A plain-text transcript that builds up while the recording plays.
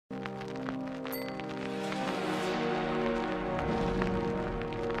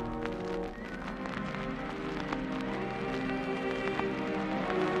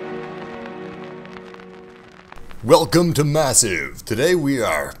Welcome to Massive! Today we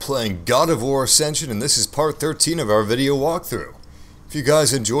are playing God of War Ascension, and this is part 13 of our video walkthrough. If you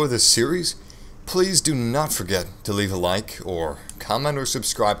guys enjoy this series, please do not forget to leave a like, or comment, or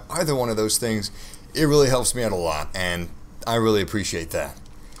subscribe. Either one of those things, it really helps me out a lot, and I really appreciate that.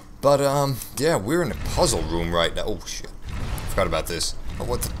 But, yeah, we're in a puzzle room right now. Oh, shit. Forgot about this. Oh,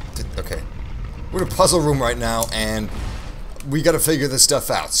 what the... Okay. We're in a puzzle room right now, and we gotta figure this stuff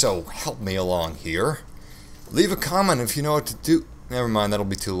out, so help me along here. Leave a comment if you know what to do. Never mind, that'll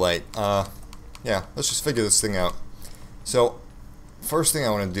be too late. Yeah, let's just figure this thing out. So, first thing I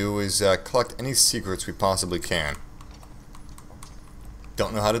want to do is collect any secrets we possibly can.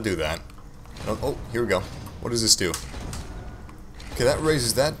 Don't know how to do that. Oh, here we go. What does this do? Okay, that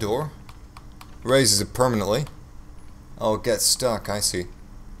raises that door. Raises it permanently. Oh, it gets stuck, I see.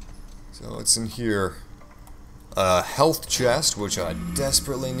 So, it's in here. A health chest, which I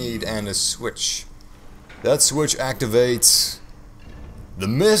desperately need, and a switch. That switch activates the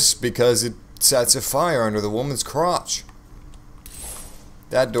mist because it sets a fire under the woman's crotch.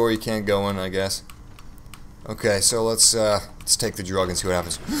 That door you can't go in, I guess. Okay, so let's take the drug and see what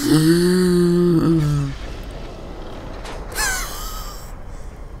happens.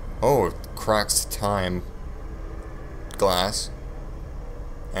 Oh, it cracks the time glass,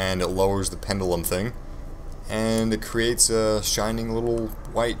 and it lowers the pendulum thing, and it creates a shining little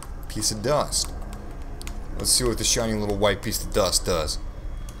white piece of dust. Let's see what the shining little white piece of dust does.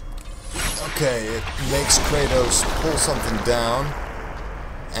 Okay, it makes Kratos pull something down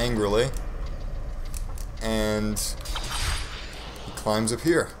angrily, and he climbs up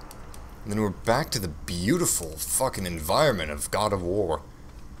here. And then we're back to the beautiful fucking environment of God of War.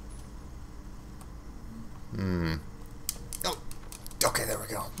 Oh, okay, there we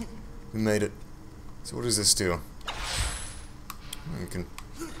go. We made it. So what does this do? We can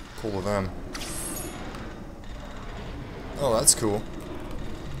pull with them. Oh, that's cool.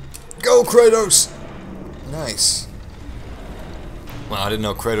 Go, Kratos! Nice. Wow, I didn't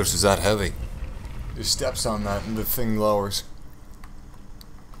know Kratos was that heavy. Just steps on that and the thing lowers.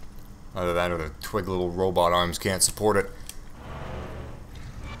 Either that or the twig little robot arms can't support it.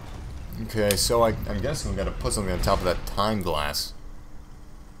 Okay, so I'm guessing we gotta put something on top of that time glass.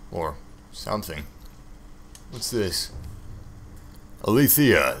 Or something. What's this?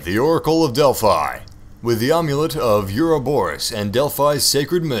 Aletheia, the Oracle of Delphi. With the amulet of Ouroboros and Delphi's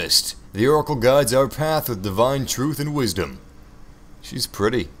sacred mist, the Oracle guides our path with divine truth and wisdom. She's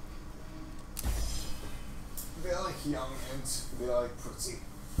pretty. Very young and very pretty.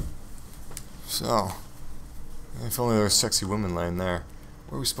 So, if only there were sexy women laying there.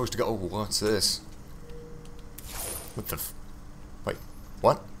 Where are we supposed to go? Oh, what's this? What the f... Wait,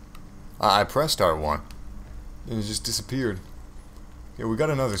 what? I pressed R1. And it just disappeared. Okay, we got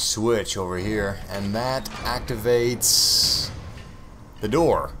another switch over here, and that activates the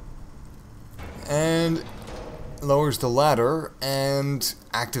door. And lowers the ladder, and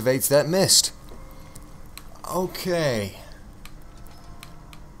activates that mist. Okay.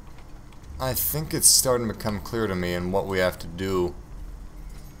 I think it's starting to become clear to me in what we have to do.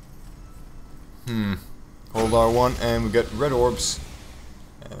 Hold R1, and we got red orbs.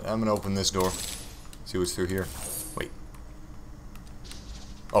 I'm gonna open this door. See what's through here. Wait.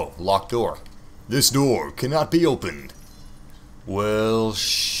 Oh, locked door. This door cannot be opened. Well,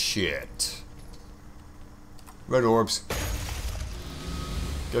 shit. Red orbs.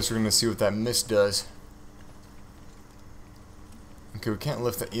 Guess we're gonna see what that mist does. Okay, we can't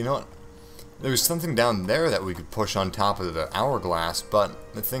lift that. You know what? There's something down there that we could push on top of the hourglass,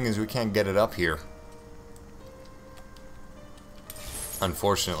 but the thing is we can't get it up here.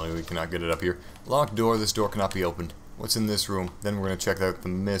 Unfortunately, we cannot get it up here. Locked door, this door cannot be opened. What's in this room? Then we're going to check out the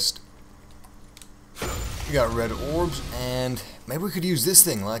mist. We got red orbs, and maybe we could use this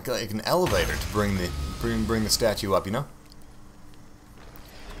thing like an elevator to bring the statue up, you know?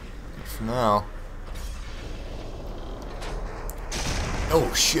 But for now...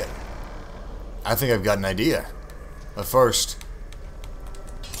 Oh, shit. I think I've got an idea. But first,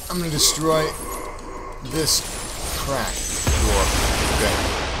 I'm going to destroy this crack door. Okay.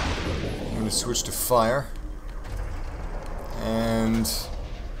 I'm going to switch to fire. And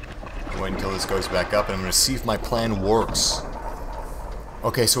wait until this goes back up, and I'm going to see if my plan works.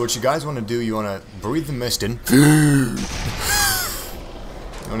 Okay, so what you guys want to do, you want to breathe the mist in. You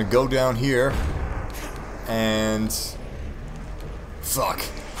want to go down here, and... Fuck.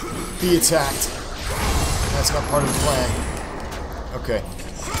 Be attacked. That's not part of the plan. Okay.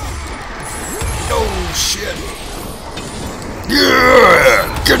 Oh, shit.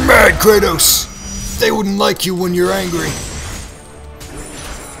 Yeah! Get mad, Kratos! They wouldn't like you when you're angry.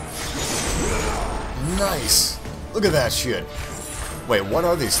 Nice. Look at that shit. Wait, what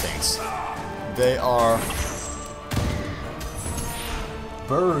are these things? They are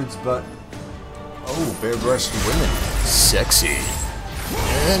birds, but oh, bare-breasted women. Sexy.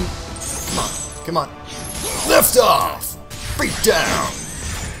 And come on. Lift off! Beat down!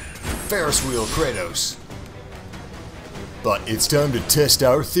 Ferris wheel Kratos. But it's time to test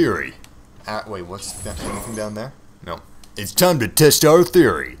our theory. Wait, what's that? Anything down there? No. It's time to test our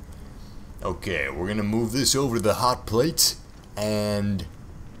theory. Okay, we're gonna move this over to the hot plate, and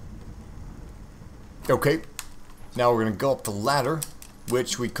okay, now we're gonna go up the ladder,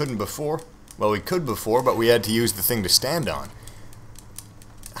 which we couldn't before. Well, we could before, but we had to use the thing to stand on.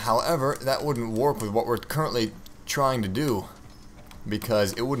 However, that wouldn't work with what we're currently trying to do,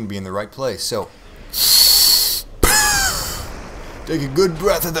 because it wouldn't be in the right place. So, take a good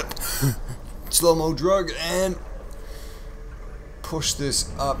breath of the slow-mo drug and push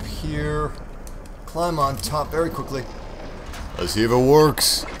this up here. Climb on top very quickly. Let's see if it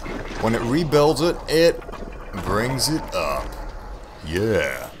works. When it rebuilds it, it brings it up.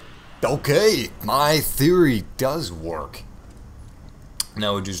 Yeah. Okay, my theory does work.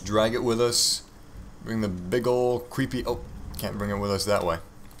 Now we just drag it with us. Bring the big old creepy... Oh, can't bring it with us that way.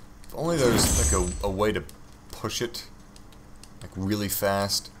 If only there's like a way to push it like really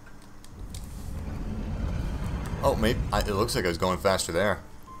fast. Oh, maybe it looks like I was going faster there.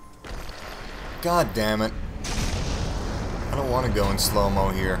 God damn it. I don't want to go in slow-mo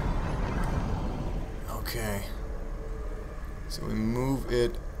here. Okay. So we move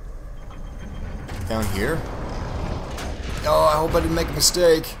it down here. Oh, I hope I didn't make a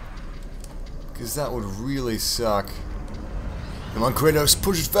mistake, because that would really suck. Come on, Kratos,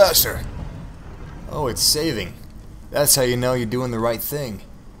 push it faster. Oh, it's saving. That's how you know you're doing the right thing.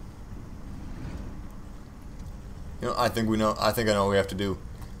 You know, I think I know what we have to do.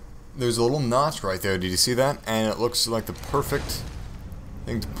 There's a little notch right there. Did you see that? And it looks like the perfect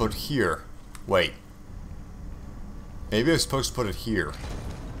thing to put here. Wait. Maybe I was supposed to put it here.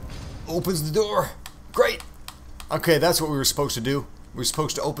 Opens the door. Great. Okay, that's what we were supposed to do. We were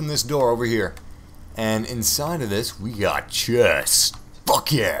supposed to open this door over here. And inside of this, we got chests.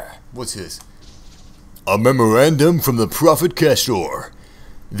 Fuck yeah. What's this? A memorandum from the Prophet Castor.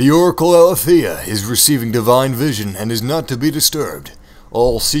 The Oracle Alethea is receiving divine vision and is not to be disturbed.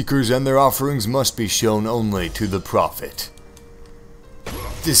 All seekers and their offerings must be shown only to the Prophet.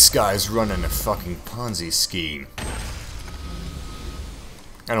 This guy's running a fucking Ponzi scheme.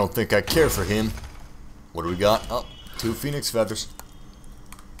 I don't think I care for him. What do we got? Oh, 2 phoenix feathers.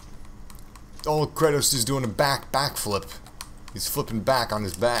 Oh, Kratos is doing a backflip. He's flipping back on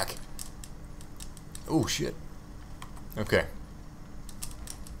his back. Oh, shit. Okay.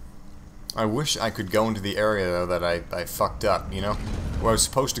 I wish I could go into the area, though, that I fucked up, you know? Where I was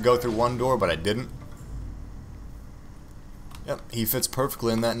supposed to go through one door, but I didn't. Yep, he fits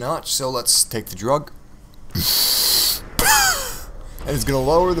perfectly in that notch, so let's take the drug. And it's gonna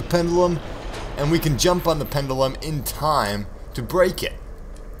lower the pendulum, and we can jump on the pendulum in time to break it.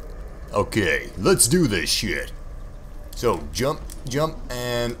 Okay, let's do this shit. So, jump,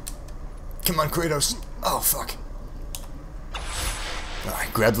 and... Come on, Kratos. Oh, fuck.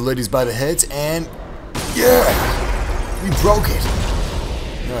 Alright, grab the ladies by the heads, and... Yeah! We broke it!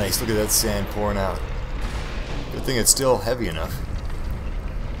 Nice, look at that sand pouring out. Good thing it's still heavy enough.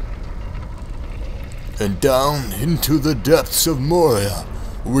 And down into the depths of Moria,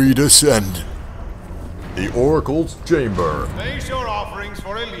 we descend. The Oracle's Chamber. Place your offerings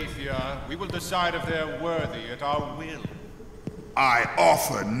for Aletheia. We will decide if they're worthy at our will. I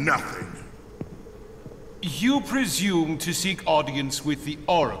offer nothing. You presume to seek audience with the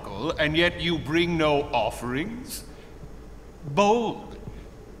Oracle, and yet you bring no offerings? Bold.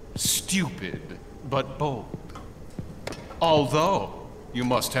 Stupid, but bold. Although, you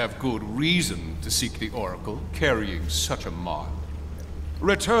must have good reason to seek the Oracle, carrying such a mark.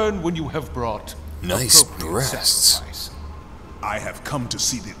 Return when you have brought nice appropriate breasts. sacrifice. I have come to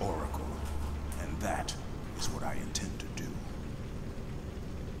see the Oracle, and that is what I intend to do.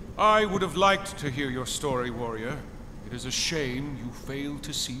 I would have liked to hear your story, warrior. It is a shame you failed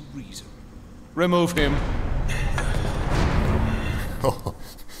to see reason. Remove him. Oh,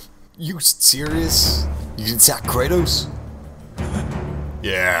 you serious? You didn't sack Kratos?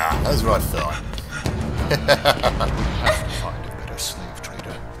 Yeah, that's what I thought. Have to find a better slave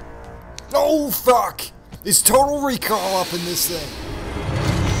trader. Oh, fuck! Is Total Recall up in this thing?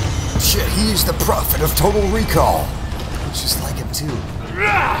 Shit, he's the prophet of Total Recall. Looks just like him, too.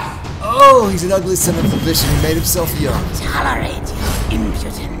 Oh, he's an ugly son of a bitch and he made himself young. Tolerate your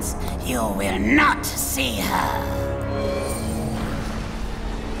impudence. You will not see her.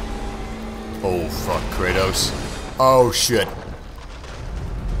 Oh, fuck, Kratos. Oh, shit.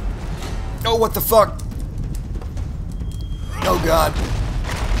 Oh, what the fuck? Oh, God.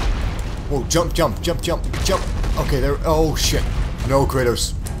 Whoa, jump, jump, jump, jump, jump. Okay, there. Oh, shit. No,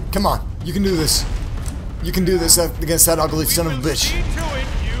 Kratos. Come on. You can do this. You can do this against that ugly son of a bitch.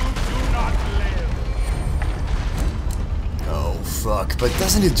 Oh, fuck. But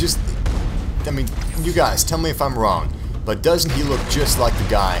doesn't it just... I mean, you guys, tell me if I'm wrong, but doesn't he look just like the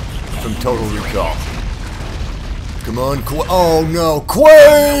guy from Total Recall? Come on, oh no, Quaid!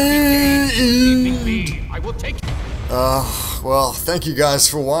 I will take. Well, thank you guys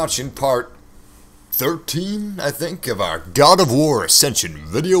for watching part 13, I think, of our God of War Ascension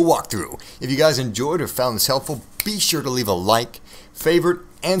video walkthrough. If you guys enjoyed or found this helpful, be sure to leave a like, favorite,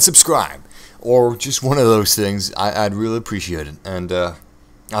 and subscribe. Or just one of those things. I'd really appreciate it. And I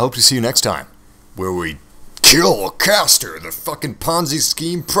hope to see you next time, where we kill Castor, the fucking Ponzi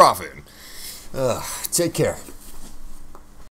scheme prophet. Take care.